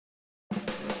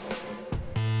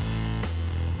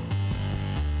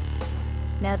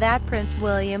Now that Prince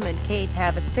William and Kate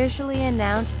have officially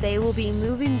announced they will be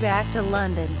moving back to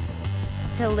London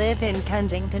to live in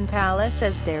Kensington Palace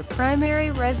as their primary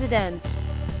residence,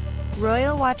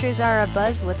 royal watchers are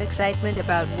abuzz with excitement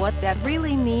about what that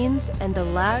really means, and the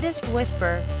loudest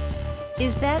whisper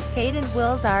is that Kate and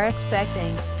Wills are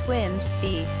expecting twins.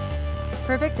 The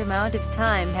perfect amount of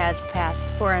time has passed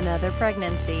for another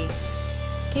pregnancy.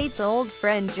 Kate's old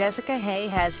friend Jessica Hay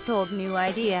has told New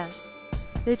Idea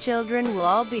the children will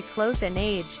all be close in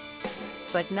age,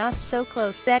 but not so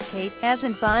close that Kate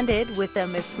hasn't bonded with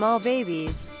them as small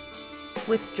babies.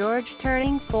 With George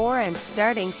turning 4 and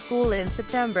starting school in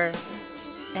September,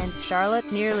 and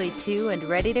Charlotte nearly 2 and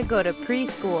ready to go to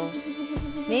preschool,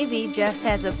 maybe Jess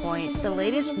has a point. The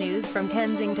latest news from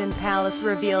Kensington Palace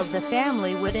revealed the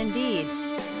family would indeed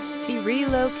be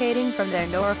relocating from their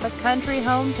Norfolk country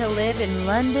home to live in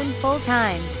London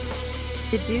full-time.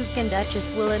 The Duke and Duchess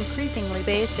will increasingly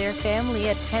base their family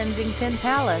at Kensington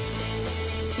Palace.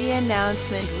 The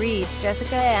announcement read,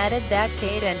 Jessica added that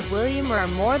Kate and William are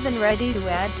more than ready to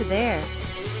add to their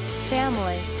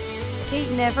family. Kate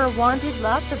never wanted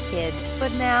lots of kids,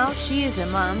 but now she is a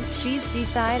mom, she's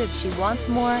decided she wants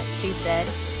more, she said.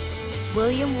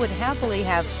 William would happily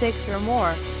have 6 or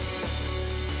more.